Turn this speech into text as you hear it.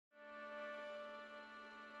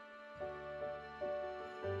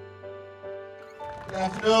Good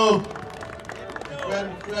afternoon.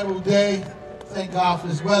 Incredible day. Thank God for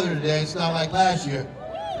this weather today. It's not like last year.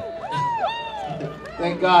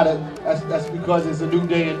 Thank God. That's because it's a new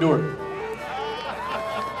day in Newark.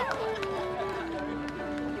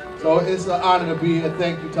 So it's an honor to be here.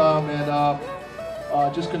 Thank you, Tom.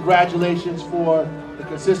 And just congratulations for the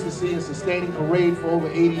consistency and sustaining parade for over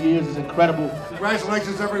 80 years is incredible.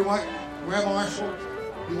 Congratulations, everyone. Grand Marshal,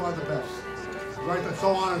 you are the best. Right, I'm so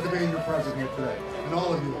honored to be your president here today, and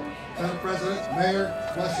all of you. Senate President, Mayor,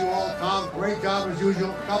 bless you all. Tom, great job as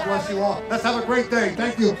usual. God bless you all. Let's have a great day.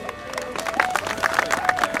 Thank you. We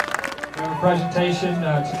have a presentation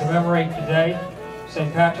to commemorate the day.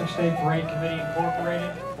 St. Patrick's Day Parade Committee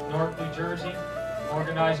Incorporated, Newark, New Jersey,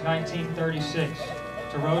 organized 1936,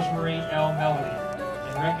 to Rosemary L. Melody,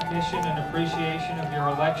 in recognition and appreciation of your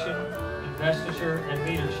election, investiture, and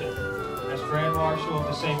leadership as Grand Marshal of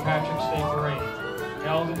the St. Patrick's Day Parade,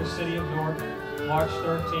 held in the city of Newark, March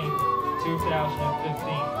 13, 2015,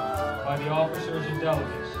 by the officers and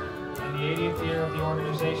delegates, in the 80th year of the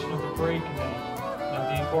organization of the Parade Committee and of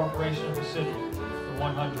the incorporation of the city for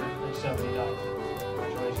 179.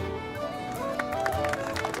 Congratulations.